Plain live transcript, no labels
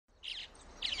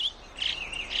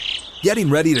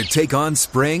Getting ready to take on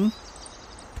spring?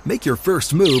 Make your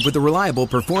first move with the reliable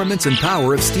performance and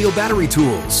power of Steel battery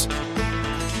tools.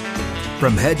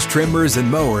 From hedge trimmers and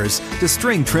mowers to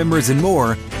string trimmers and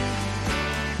more,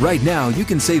 right now you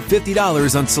can save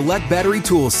 $50 on select battery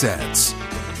tool sets.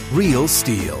 Real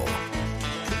Steel.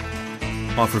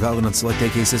 Offer valid on select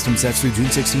AK system sets through June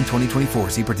 16,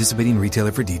 2024. See participating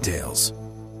retailer for details.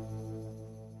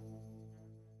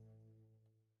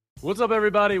 What's up,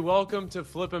 everybody? Welcome to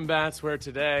Flippin' Bats, where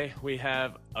today we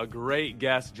have a great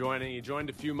guest joining. He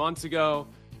joined a few months ago.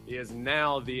 He is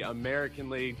now the American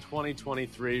League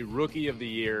 2023 Rookie of the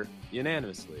Year,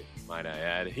 unanimously, might I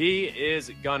add. He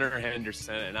is Gunnar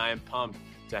Henderson, and I am pumped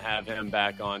to have him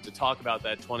back on to talk about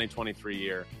that 2023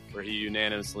 year where he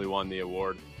unanimously won the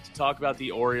award, to talk about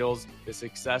the Orioles, the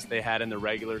success they had in the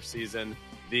regular season,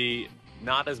 the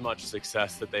not as much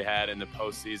success that they had in the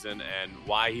postseason, and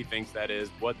why he thinks that is,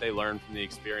 what they learned from the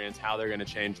experience, how they're going to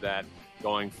change that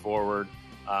going forward.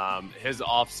 His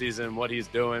offseason, what he's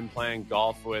doing, playing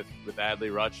golf with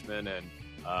Adley Rutschman, and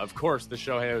of course the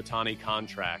Shohei Ohtani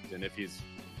contract, and if he's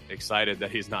excited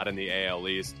that he's not in the AL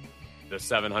East, the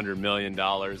 $700 million,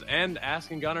 and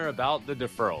asking Gunnar about the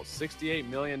deferrals. $68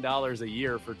 million a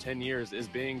year for 10 years is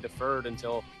being deferred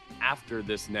until after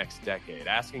this next decade.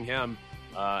 Asking him,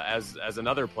 as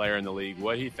another player in the league,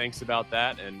 what he thinks about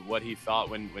that and what he thought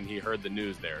when he heard the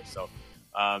news there. So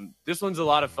this one's a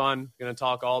lot of fun. Going to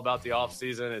talk all about the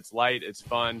offseason. It's light, it's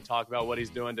fun. Talk about what he's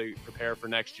doing to prepare for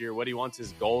next year, what he wants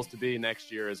his goals to be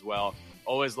next year as well.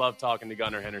 Always love talking to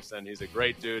Gunnar Henderson. He's a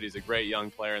great dude. He's a great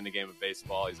young player in the game of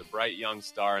baseball. He's a bright young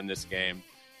star in this game,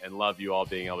 and love you all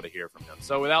being able to hear from him.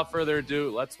 So without further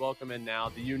ado, let's welcome in now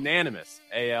the unanimous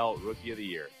AL Rookie of the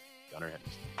Year, Gunnar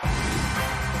Henderson.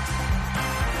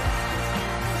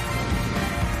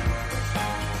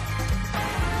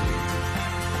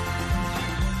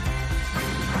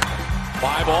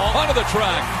 Fly ball onto the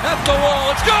track, at the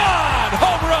wall, it's gone!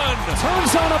 Home run!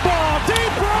 Turns on a ball,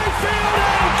 deep right field,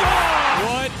 and gone!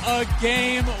 What a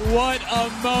game, what a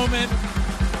moment.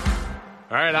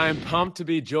 All right, I am pumped to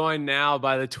be joined now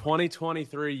by the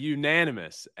 2023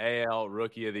 unanimous AL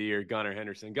Rookie of the Year, Gunnar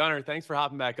Henderson. Gunnar, thanks for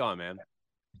hopping back on, man.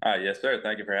 Yes, sir.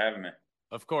 Thank you for having me.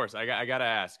 Of course. I got to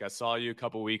ask. I saw you a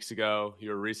couple weeks ago. You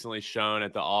were recently shown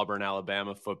at the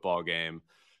Auburn-Alabama football game.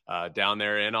 Down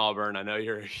there in Auburn. I know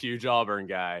you're a huge Auburn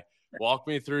guy. Walk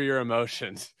me through your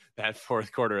emotions that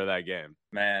fourth quarter of that game.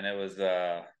 Man, it was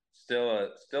still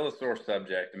a sore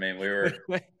subject. I mean, we were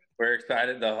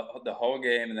excited the whole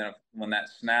game, and then when that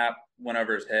snap went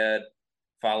over his head,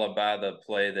 followed by the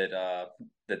play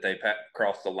that they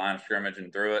crossed the line of scrimmage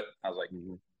and threw it, I was like,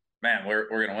 man, we're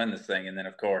gonna win this thing. And then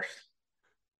of course,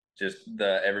 just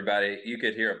everybody, you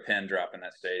could hear a pin drop in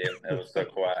that stadium. It was so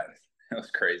quiet. It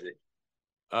was crazy.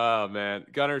 Oh, man.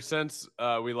 Gunnar, since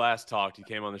we last talked, you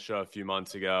came on the show a few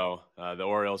months ago. The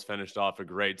Orioles finished off a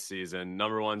great season,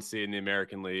 number one seed in the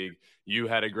American League. You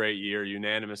had a great year,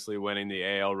 unanimously winning the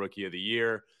AL Rookie of the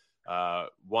Year.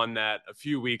 Won that a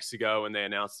few weeks ago when they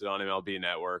announced it on MLB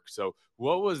Network. So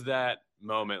what was that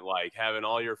moment like, having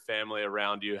all your family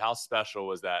around you? How special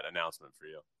was that announcement for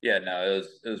you? Yeah, no,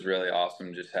 it was really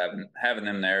awesome just having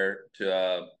them there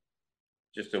to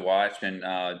watch,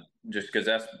 and just because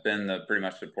that's been the pretty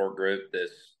much support group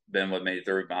that's been with me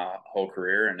through my whole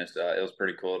career, and it was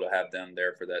pretty cool to have them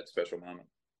there for that special moment.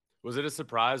 Was it a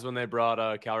surprise when they brought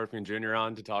Cal Ripken Jr.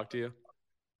 on to talk to you?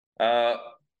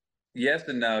 Yes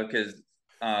and no, because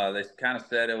they kind of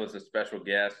said it was a special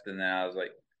guest, and then I was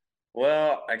like,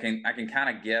 well, I can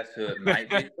kind of guess who it might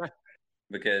be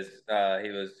because he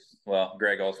was, well,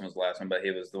 Greg Olson was the last one, but he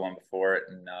was the one before it,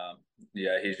 and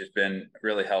yeah, he's just been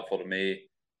really helpful to me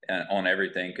on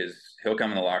everything, because he'll come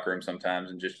in the locker room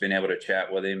sometimes, and just being able to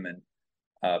chat with him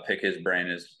and pick his brain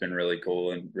has been really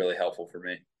cool and really helpful for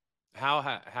me.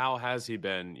 How has he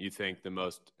been, you think, the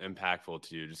most impactful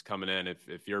to you? Just coming in,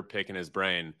 if you're picking his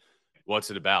brain,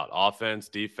 what's it about? Offense,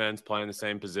 defense, playing the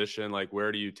same position? Like,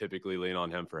 where do you typically lean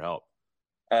on him for help?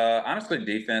 Honestly,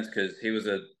 defense, because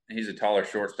he's a taller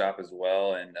shortstop as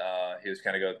well, and he was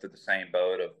kind of going through the same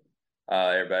boat of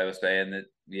everybody was saying that,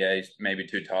 yeah, he's maybe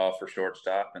too tall for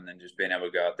shortstop, and then just being able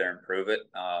to go out there and prove it.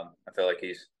 I feel like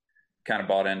he's kind of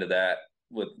bought into that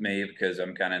with me, because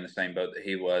I'm kind of in the same boat that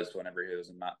he was whenever he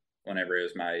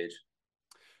was my age.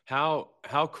 How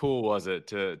cool was it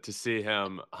to see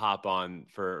him hop on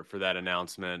for that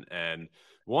announcement? And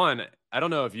one, I don't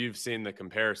know if you've seen the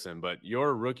comparison, but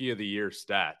your Rookie of the Year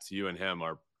stats, you and him,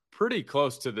 are pretty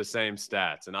close to the same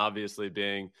stats. And obviously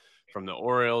being from the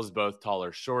Orioles, both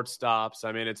taller shortstops,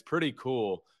 I mean, it's pretty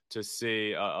cool to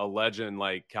see a legend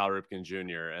like Cal Ripken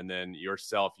Jr. and then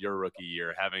yourself, your rookie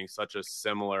year, having such a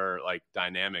similar like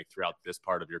dynamic throughout this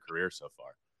part of your career so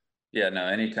far. Yeah, no,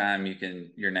 anytime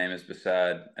your name is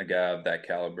beside a guy of that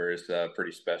caliber is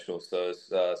pretty special. So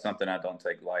it's something I don't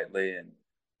take lightly, and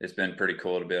it's been pretty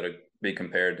cool to be able to be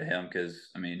compared to him because,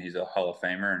 I mean, he's a Hall of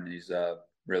Famer and he's a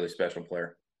really special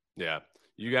player. Yeah.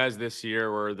 You guys this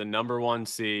year were the number 1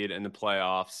 seed in the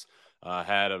playoffs,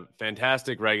 had a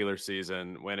fantastic regular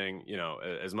season, winning,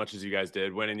 as much as you guys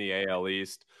did, winning the AL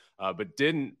East, but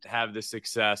didn't have the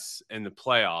success in the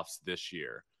playoffs this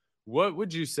year. What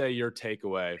would you say your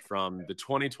takeaway from the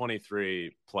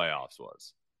 2023 playoffs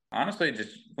was? Honestly,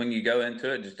 just when you go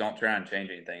into it, just don't try and change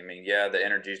anything. I mean, yeah, the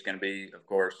energy is going to be, of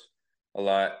course, a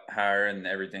lot higher and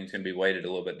everything's going to be weighted a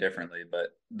little bit differently.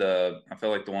 But I feel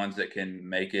like the ones that can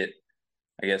make it,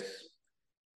 I guess,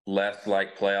 less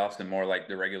like playoffs and more like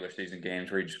the regular season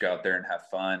games where you just go out there and have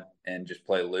fun and just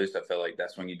play loose, I feel like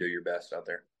that's when you do your best out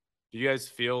there. Do you guys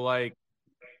feel like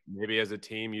maybe as a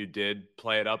team you did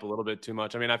play it up a little bit too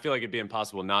much? I mean, I feel like it'd be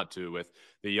impossible not to with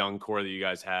the young core that you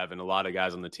guys have and a lot of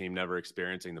guys on the team never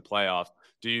experiencing the playoffs.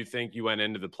 Do you think you went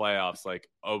into the playoffs like,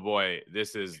 oh boy,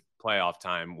 this is playoff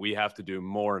time, we have to do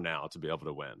more now to be able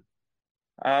to win?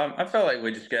 I felt like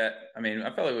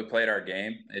I felt like we played our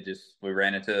game. We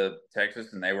ran into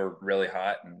Texas and they were really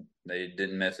hot and they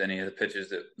didn't miss any of the pitches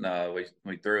that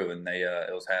we threw. And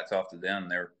it was hats off to them.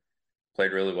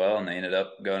 Played really well and they ended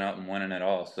up going out and winning it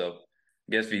all. So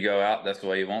I guess if you go out, that's the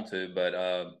way you want to, but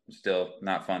still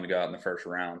not fun to go out in the first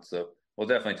round. So we'll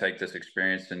definitely take this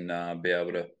experience and be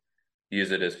able to use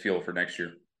it as fuel for next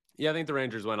year. Yeah, I think the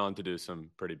Rangers went on to do some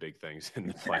pretty big things in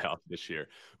the playoffs this year.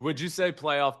 Would you say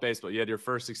playoff baseball, you had your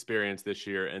first experience this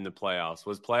year in the playoffs.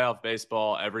 Was playoff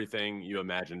baseball everything you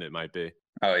imagined it might be?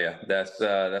 Oh, yeah. That's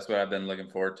what I've been looking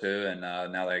forward to. And now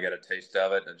that I got a taste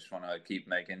of it, I just want to keep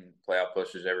making playoff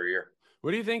pushes every year.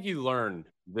 What do you think you learned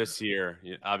this year?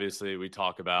 Obviously, we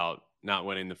talk about not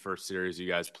winning the first series you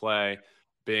guys play,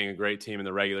 being a great team in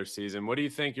the regular season. What do you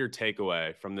think your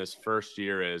takeaway from this first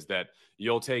year is that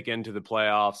you'll take into the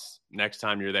playoffs next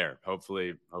time you're there?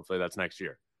 Hopefully that's next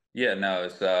year. Yeah, no,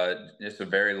 it's a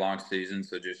very long season,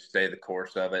 so just stay the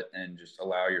course of it and just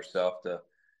allow yourself to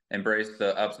embrace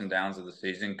the ups and downs of the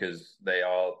season because they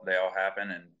all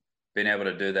happen, and being able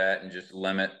to do that and just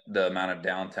limit the amount of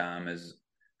downtime is,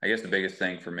 I guess, the biggest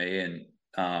thing for me. And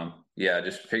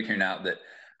just figuring out that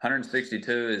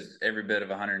 162 is every bit of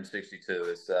 162.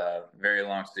 It's a very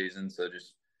long season, so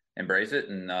just embrace it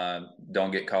and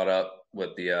don't get caught up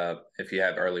with if you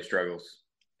have early struggles.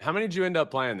 How many did you end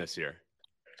up playing this year?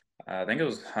 I think it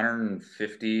was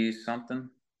 150 something.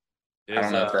 I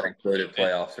don't know if that included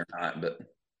playoffs or not, but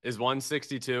is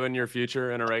 162 in your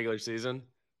future in a regular season?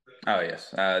 Oh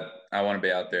yes, I want to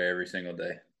be out there every single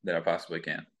day that I possibly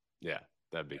can. Yeah,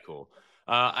 that'd be cool.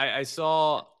 I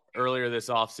saw earlier this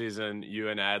offseason, you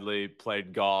and Adley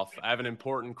played golf. I have an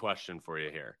important question for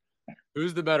you here.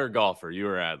 Who's the better golfer, you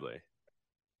or Adley?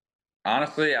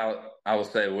 Honestly, I will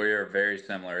say we are very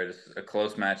similar. It is a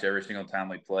close match every single time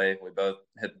we play. We both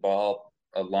hit the ball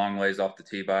a long ways off the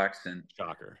tee box. And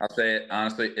shocker. I'll say it,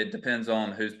 honestly, it depends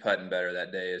on who's putting better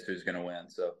that day is who's going to win.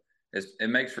 So it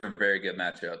makes for a very good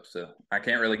matchup. So I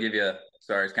can't really give you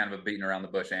it's kind of a beating around the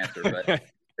bush answer, but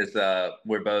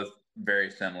we're both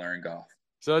very similar in golf.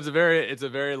 So it's a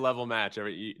very level match.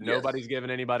 Nobody's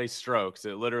giving anybody strokes.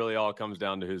 It literally all comes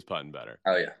down to who's putting better.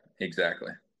 Oh yeah,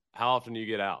 exactly. How often do you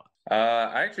get out?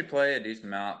 I actually play a decent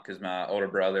amount because my older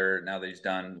brother, now that he's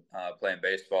done playing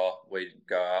baseball, we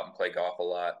go out and play golf a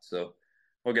lot. So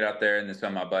we'll get out there, and then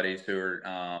some of my buddies who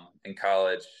are in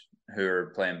college who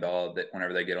are playing ball, that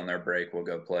whenever they get on their break, we'll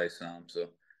go play some. So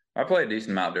I play a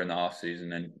decent amount during the off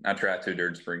season, and I try to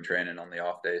during spring training on the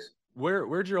off days.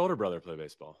 Where'd your older brother play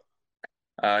baseball?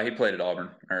 He played at Auburn.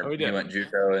 He went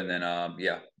JUCO, and then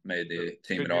made the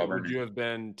team at Auburn. Would you have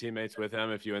been teammates with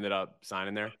him if you ended up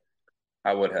signing there?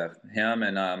 I would have. Him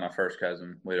and my first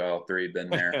cousin, we'd all three been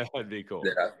there. That'd be cool.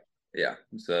 Yeah.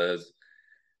 So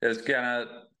it was kind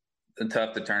of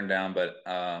tough to turn down, but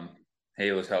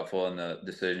he was helpful in the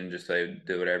decision. Just say,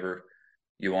 do whatever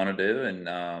you want to do,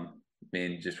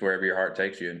 and just wherever your heart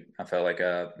takes you. And I felt like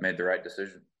I made the right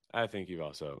decision. I think you've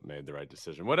also made the right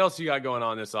decision. What else you got going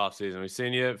on this offseason? We've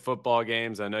seen you at football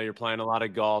games. I know you're playing a lot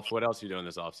of golf. What else are you doing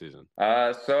this offseason?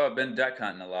 So I've been duck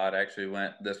hunting a lot. I actually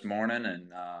went this morning, and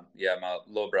my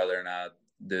little brother and I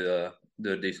do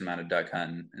a decent amount of duck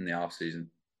hunting in the offseason.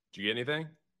 Did you get anything?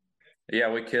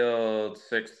 Yeah, we killed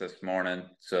 6 this morning.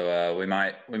 So we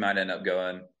might end up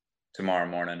going tomorrow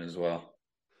morning as well.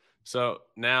 So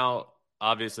now,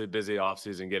 obviously busy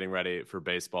offseason, getting ready for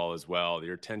baseball as well.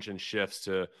 Your attention shifts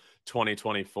to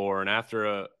 2024 and after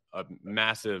a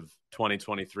massive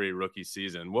 2023 rookie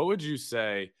season, what would you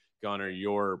say, Gunnar,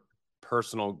 your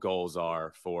personal goals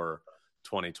are for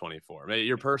 2024? Maybe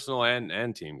your personal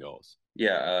and team goals.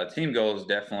 Yeah, team goal is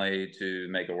definitely to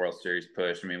make a World Series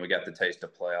push. I mean, we got the taste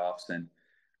of playoffs, and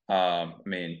I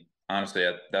mean, honestly,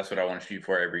 that's what I want to shoot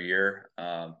for every year.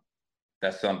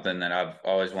 That's something that I've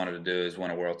always wanted to do, is win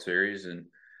a World Series, and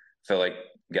feel like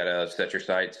you got to set your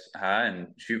sights high and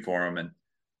shoot for them. And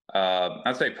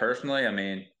I'd say personally, I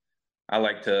mean, I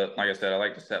like to, like I said, I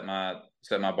like to set my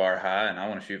bar high, and I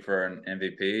want to shoot for an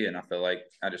MVP. And I feel like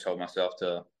I just hold myself to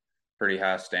a pretty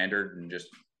high standard, and just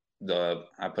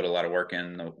I put a lot of work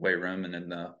in the weight room and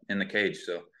in the cage.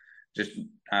 So just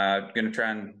going to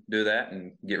try and do that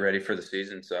and get ready for the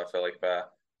season. So I feel like if I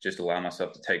just allow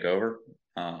myself to take over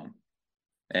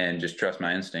and just trust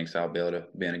my instincts, I'll be able to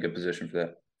be in a good position for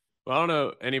that. Well, I don't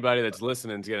know anybody that's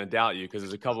listening is going to doubt you, because it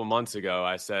was a couple months ago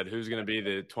I said, who's going to be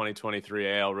the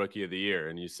 2023 AL Rookie of the Year?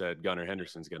 And you said Gunnar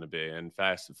Henderson's going to be. And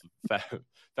fast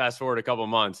forward a couple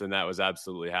months, and that was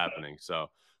absolutely happening. So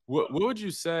what would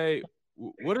you say,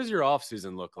 what does your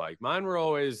offseason look like? Mine were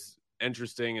always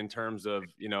interesting in terms of,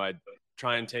 I'd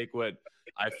try and take what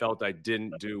I felt I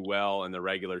didn't do well in the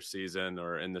regular season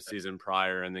or in the season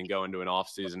prior, and then go into an off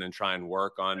season and try and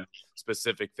work on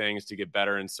specific things to get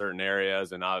better in certain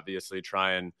areas, and obviously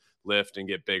try and lift and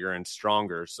get bigger and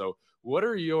stronger. So what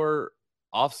are your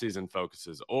off-season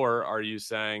focuses? Or are you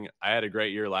saying, I had a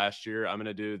great year last year, I'm going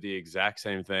to do the exact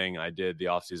same thing I did the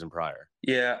off-season prior?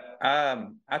 Yeah,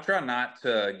 I try not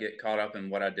to get caught up in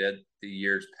what I did the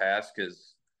years past,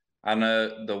 because I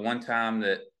know the one time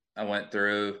that I went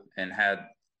through and had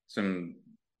some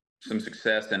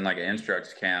success in like an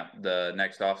instructs camp, the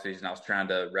next offseason, I was trying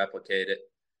to replicate it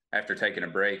after taking a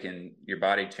break, and your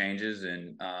body changes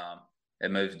and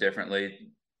it moves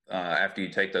differently after you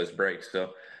take those breaks.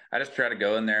 So I just try to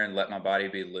go in there and let my body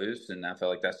be loose. And I feel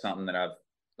like that's something that I've,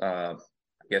 I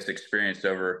guess, experienced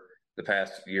over the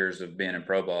past years of being in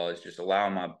pro ball, is just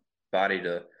allowing my body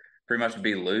to pretty much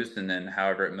be loose. And then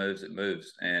however it moves, it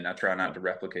moves. And I try not to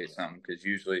replicate something, because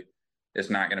usually it's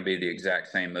not going to be the exact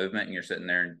same movement. And you're sitting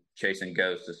there and chasing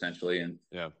ghosts essentially, and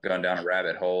going down a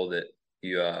rabbit hole that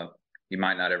you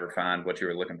might not ever find what you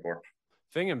were looking for.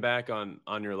 Thinking back on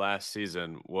your last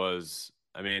season was,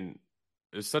 I mean,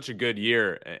 it was such a good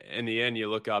year. In the end, you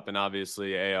look up and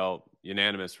obviously AL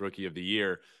unanimous Rookie of the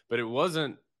Year, but it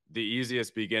wasn't the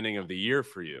easiest beginning of the year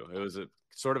for you. It was a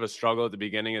sort of a struggle at the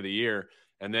beginning of the year.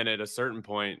 And then at a certain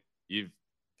point, you've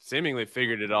seemingly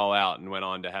figured it all out and went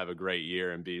on to have a great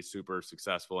year and be super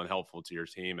successful and helpful to your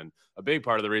team. And a big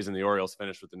part of the reason the Orioles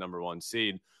finished with the #1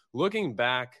 seed. Looking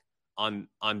back on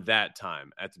that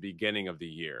time at the beginning of the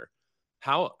year,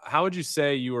 how would you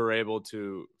say you were able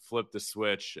to flip the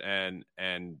switch and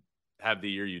have the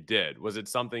year you did? Was it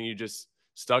something you just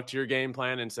stuck to your game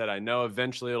plan and said, I know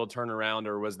eventually it'll turn around?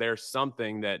 Or was there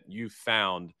something that you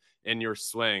found in your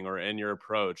swing or in your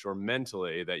approach or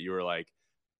mentally that you were like,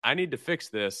 I need to fix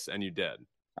this, and you did?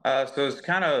 So it's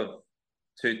kind of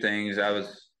two things. I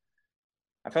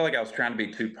felt like I was trying to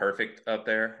be too perfect up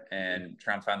there and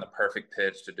trying to find the perfect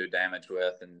pitch to do damage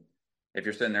with. And if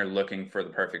you're sitting there looking for the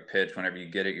perfect pitch, whenever you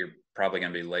get it, you're probably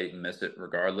going to be late and miss it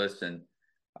regardless. And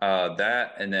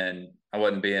that, and then I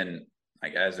wasn't being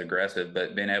like as aggressive,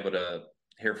 but being able to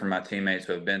hear from my teammates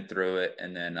who have been through it.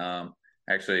 And then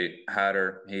actually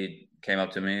Hyder, he came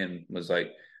up to me and was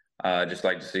like, just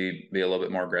like to see be a little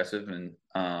bit more aggressive. And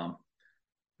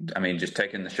I mean, just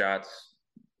taking the shots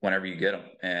whenever you get them.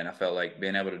 And I felt like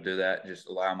being able to do that, just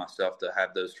allow myself to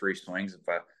have those free swings. If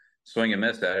I swing and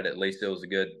miss at it, at least it was a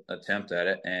good attempt at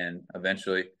it. And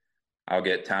eventually I'll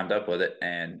get timed up with it.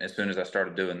 And as soon as I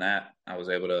started doing that, I was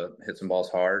able to hit some balls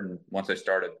hard. And once I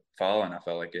started falling, I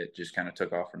felt like it just kind of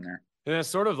took off from there. And it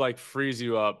sort of like frees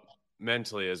you up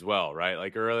mentally as well, right?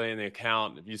 Like early in the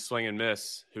account, if you swing and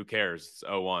miss, who cares? It's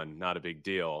 0-1, not a big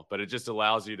deal. But it just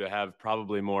allows you to have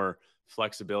probably more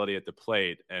flexibility at the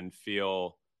plate and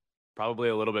feel probably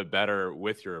a little bit better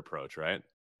with your approach, right?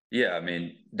 Yeah, I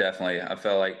mean, definitely. I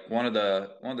felt like one of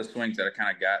the swings that I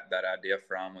kind of got that idea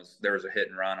from was there was a hit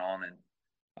and run on,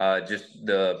 and just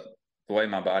the way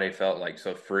my body felt like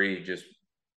so free. Just,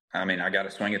 I mean, I got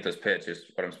to swing at this pitch is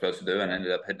what I'm supposed to do, and I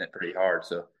ended up hitting it pretty hard.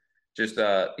 So just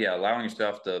allowing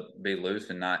yourself to be loose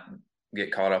and not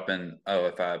get caught up in, oh,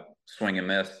 if I swing and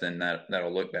miss, then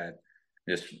that'll look bad.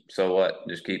 Just so what?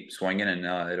 Just keep swinging, and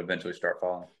it'll eventually start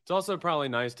falling. It's also probably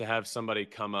nice to have somebody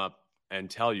come up and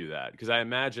tell you that, because I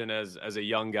imagine as a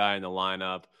young guy in the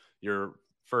lineup, you're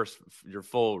your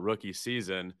full rookie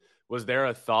season, was there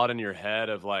a thought in your head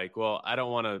of like, well, I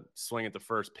don't want to swing at the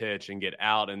first pitch and get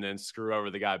out and then screw over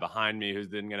the guy behind me who's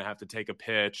then going to have to take a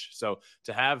pitch? So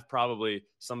to have probably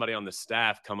somebody on the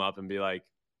staff come up and be like,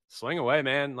 swing away,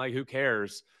 man, like who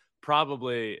cares?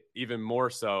 Probably even more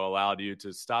so allowed you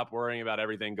to stop worrying about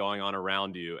everything going on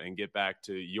around you and get back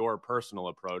to your personal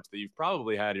approach that you've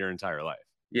probably had your entire life.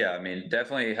 Yeah, I mean,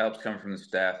 definitely helps come from the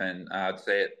staff, and I'd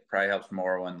say it probably helps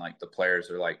more when like the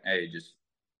players are like, "Hey, just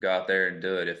go out there and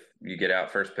do it." If you get out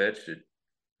first pitch,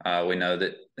 we know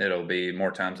that it'll be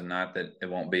more times than not that it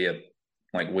won't be a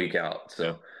like week out.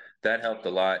 So that helped a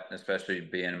lot, especially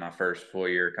being in my first full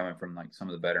year, coming from like some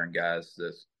of the veteran guys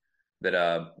that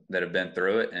have been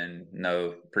through it and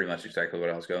know pretty much exactly what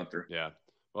I was going through. Yeah.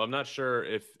 Well, I'm not sure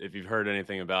if you've heard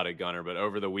anything about it, Gunnar, but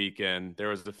over the weekend, there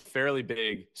was a fairly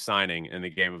big signing in the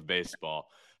game of baseball.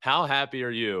 How happy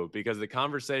are you? Because the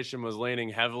conversation was leaning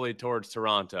heavily towards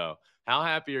Toronto. How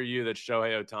happy are you that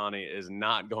Shohei Ohtani is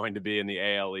not going to be in the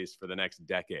AL East for the next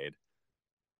decade?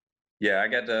 Yeah, I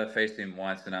got to face him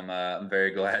once, and I'm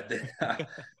very glad that.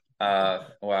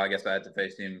 Well, I guess I had to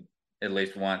face him at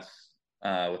least once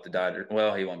with the Dodgers.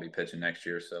 Well, he won't be pitching next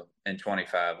year, so in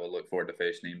 25, we'll look forward to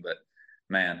facing him. But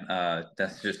man,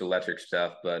 that's just electric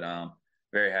stuff. But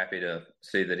very happy to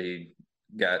see that he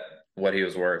got what he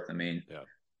was worth. I mean,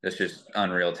 it's just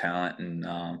unreal talent, and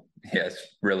yeah,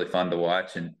 it's really fun to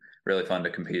watch and really fun to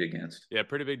compete against. Yeah,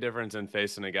 pretty big difference in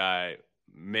facing a guy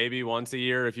maybe once a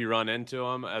year if you run into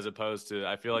him, as opposed to,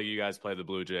 I feel like you guys play the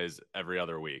Blue Jays every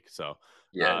other week. So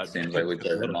yeah, it seems like we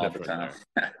play them all the time.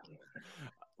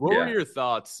 What were your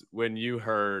thoughts when you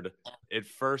heard it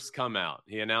first come out?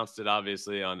 He announced it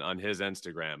obviously on his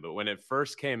Instagram, but when it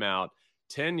first came out,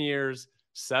 10 years,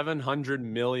 $700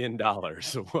 million.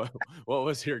 What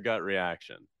was your gut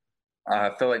reaction?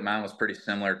 I feel like mine was pretty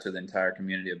similar to the entire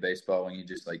community of baseball when you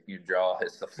just like your jaw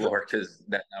hits the floor because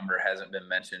that number hasn't been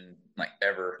mentioned like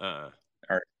ever.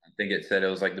 Or I think it said it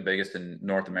was like the biggest in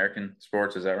North American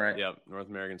sports. Is that right? Yep, North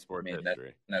American sports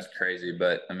history. That's crazy,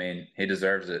 but I mean, he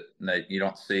deserves it. You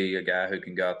don't see a guy who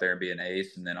can go out there and be an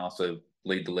ace and then also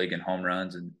lead the league in home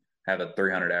runs and have a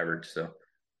 300 average. So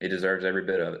he deserves every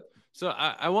bit of it. So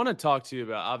I want to talk to you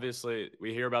about, obviously,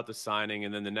 we hear about the signing,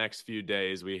 and then the next few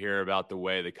days we hear about the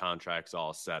way the contract's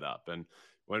all set up. And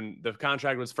when the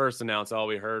contract was first announced, all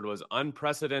we heard was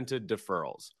unprecedented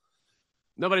deferrals.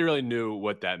 Nobody really knew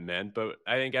what that meant, but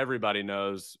I think everybody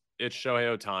knows it's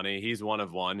Shohei Ohtani. He's one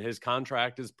of one. His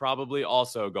contract is probably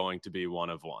also going to be one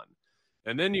of one.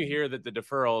 And then you hear that the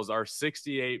deferrals are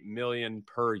 $68 million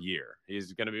per year.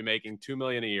 He's going to be making $2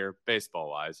 million a year,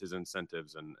 baseball-wise, his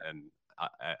incentives and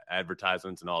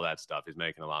advertisements and all that stuff. He's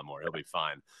making a lot more. He'll be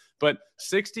fine. But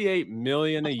 $68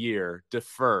 million a year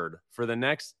deferred for the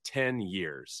next 10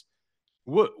 years.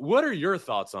 What are your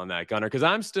thoughts on that, Gunnar? Because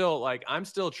I'm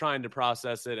still trying to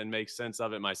process it and make sense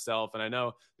of it myself. And I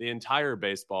know the entire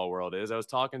baseball world is. I was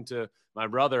talking to my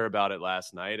brother about it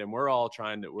last night, and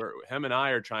him and I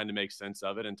are trying to make sense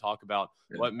of it and talk about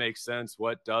what makes sense,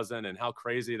 what doesn't, and how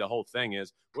crazy the whole thing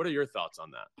is. What are your thoughts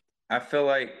on that? I feel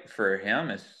like for him,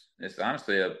 it's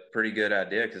honestly a pretty good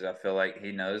idea because I feel like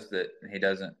he knows that he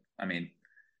doesn't. I mean,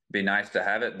 be nice to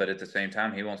have it, but at the same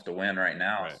time, he wants to win right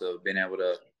now. Right. So being able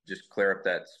to just clear up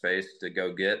that space to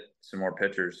go get some more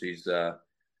pitchers, it's a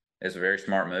very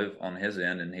smart move on his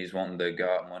end, and he's wanting to go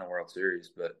out and win a World Series.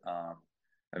 But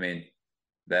I mean,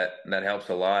 that helps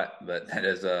a lot, but that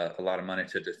is a lot of money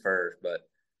to defer. But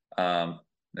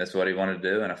that's what he wanted to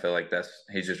do, and I feel like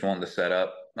he's just wanting to set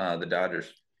up the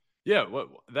Dodgers. Yeah,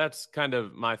 that's kind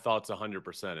of my thoughts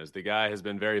 100%. Is the guy has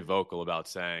been very vocal about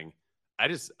saying,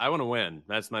 I want to win.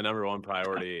 That's my number one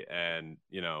priority. And,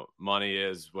 money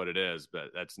is what it is,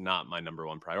 but that's not my number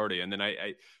one priority. And then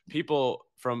people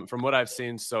from what I've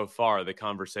seen so far, the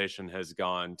conversation has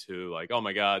gone to like, oh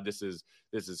my God, this is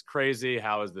crazy.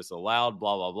 How is this allowed?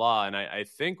 Blah, blah, blah. And I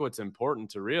think what's important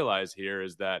to realize here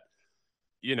is that,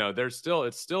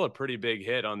 it's still a pretty big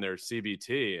hit on their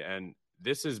CBT. And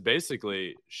this is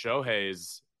basically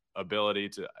Shohei's ability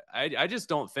to, I just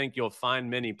don't think you'll find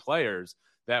many players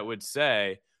that would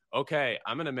say, okay,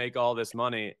 I'm going to make all this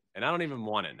money and I don't even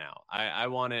want it now. I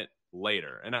want it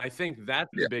later. And I think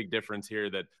that's the big difference here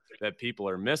that people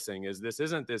are missing is this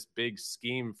isn't this big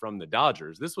scheme from the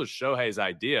Dodgers. This was Shohei's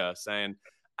idea saying,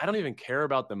 I don't even care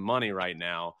about the money right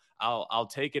now. I'll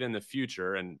take it in the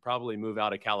future and probably move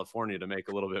out of California to make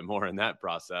a little bit more in that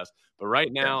process. But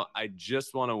right now, I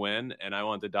just want to win, and I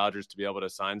want the Dodgers to be able to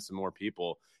sign some more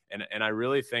people. And I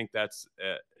really think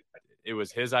it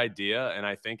was his idea, and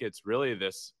I think it's really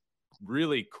this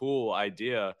really cool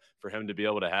idea for him to be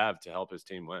able to have to help his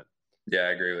team win. Yeah,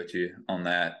 I agree with you on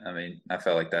that. I mean, I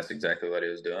felt like that's exactly what he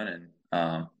was doing. And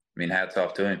I mean, hats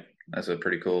off to him. That's a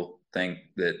pretty cool thing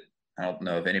that I don't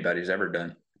know if anybody's ever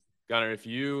done. Gunnar, if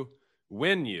you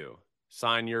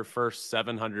sign your first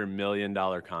 $700 million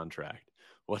contract,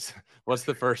 what's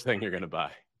the first thing you're going to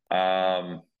buy?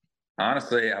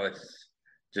 Honestly, I would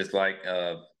just like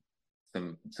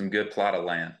some good plot of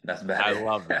land. That's about it. I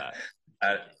love that.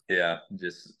 Yeah,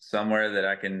 just somewhere that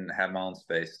I can have my own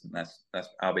space. That's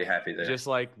I'll be happy there. Just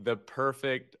like the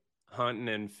perfect hunting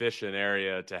and fishing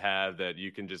area to have that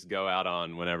you can just go out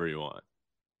on whenever you want.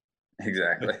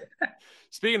 Exactly.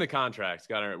 Speaking of contracts,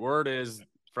 Gunnar, word is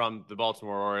from the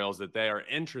Baltimore Orioles that they are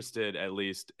interested at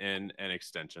least in an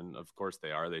extension. Of course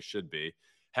they are. They should be.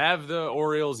 Have the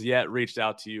Orioles yet reached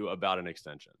out to you about an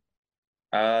extension?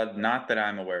 Not that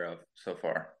I'm aware of so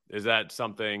far. Is that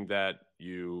something that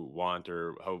you want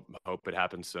or hope it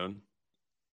happens soon?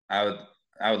 I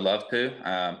would love to.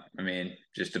 I mean,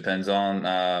 just depends on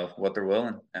what they're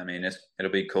willing. I mean,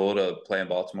 it'll be cool to play in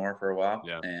Baltimore for a while.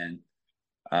 Yeah. And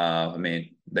I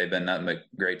mean, they've been nothing but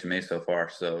great to me so far.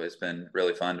 So it's been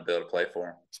really fun to be able to play for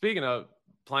them. Speaking of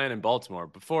playing in Baltimore,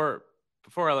 before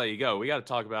I let you go, we got to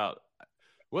talk about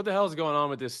what the hell is going on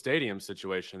with this stadium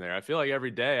situation there. I feel like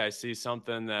every day I see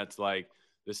something that's like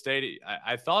the stadium.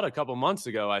 I thought a couple months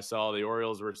ago I saw the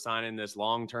Orioles were signing this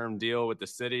long-term deal with the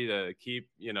city to keep,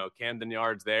 Camden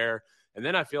Yards there. And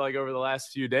then I feel like over the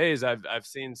last few days I've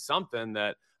seen something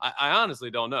that I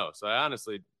honestly don't know. So I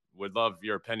honestly would love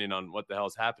your opinion on what the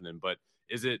hell's happening. But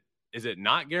is it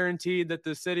not guaranteed that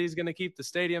the city is going to keep the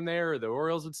stadium there or the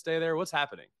Orioles would stay there? What's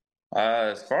happening?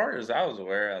 As far as I was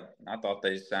aware, I thought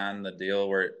they signed the deal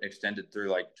where it extended through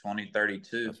like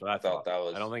 2032. That's what I thought that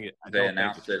was. I don't think they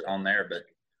announced it on there, but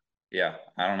yeah,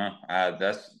 I don't know.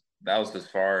 That was as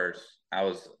far as I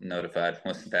was notified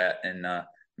with that, and I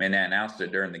mean they announced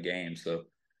it during the game, so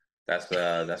that's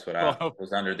what I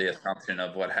was under the assumption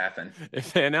of what happened.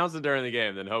 If they announced it during the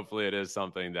game, then hopefully it is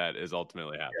something that is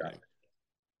ultimately happening.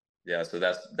 Yeah. So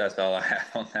that's all I have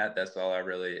on that. That's all I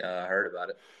really heard about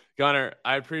it. Gunnar,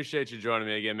 I appreciate you joining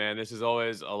me again, man. This is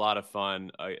always a lot of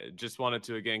fun. I just wanted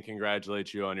to, again,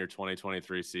 congratulate you on your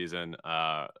 2023 season.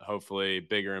 Hopefully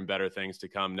bigger and better things to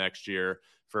come next year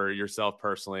for yourself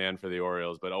personally and for the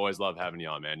Orioles, but always love having you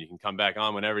on, man. You can come back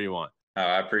on whenever you want. Oh,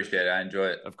 I appreciate it. I enjoy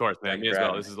it. Of course, man. Me as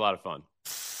well. This is a lot of fun.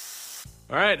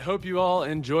 All right. Hope you all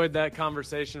enjoyed that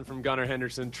conversation from Gunnar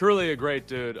Henderson. Truly a great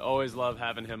dude. Always love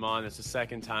having him on. It's the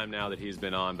second time now that he's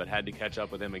been on, but had to catch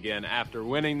up with him again after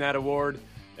winning that award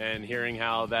and hearing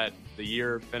how the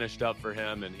year finished up for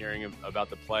him and hearing about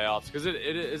the playoffs. Because it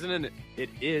is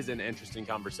an interesting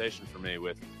conversation for me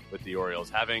with the Orioles.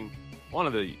 Having one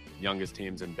of the youngest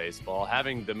teams in baseball,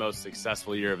 having the most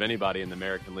successful year of anybody in the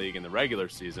American League in the regular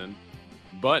season,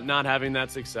 but not having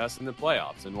that success in the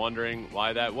playoffs and wondering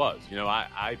why that was.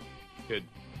 I could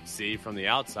see from the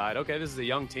outside, okay, this is a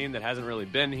young team that hasn't really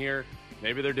been here.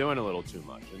 Maybe they're doing a little too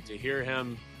much. And to hear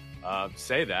him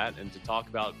say that and to talk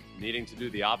about needing to do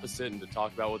the opposite and to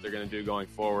talk about what they're going to do going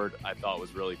forward, I thought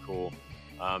was really cool,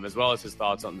 as well as his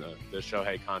thoughts on the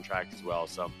Shohei contract as well.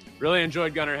 So really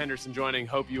enjoyed Gunnar Henderson joining.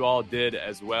 Hope you all did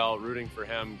as well. Rooting for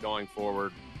him going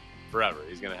forward forever.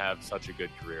 He's going to have such a good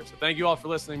career. So thank you all for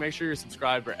listening. Make sure you're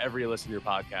subscribed wherever you listen to your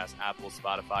podcast, Apple,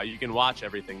 Spotify. You can watch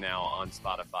everything now on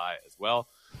Spotify as well.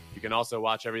 You can also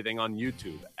watch everything on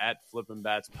YouTube at Flippin'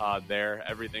 Bats Pod there.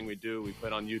 Everything we do, we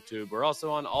put on YouTube. We're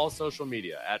also on all social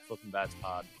media at Flippin' Bats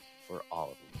Pod for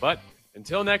all of them. But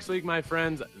until next week, my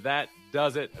friends, that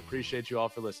does it. Appreciate you all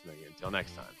for listening. Until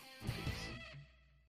next time.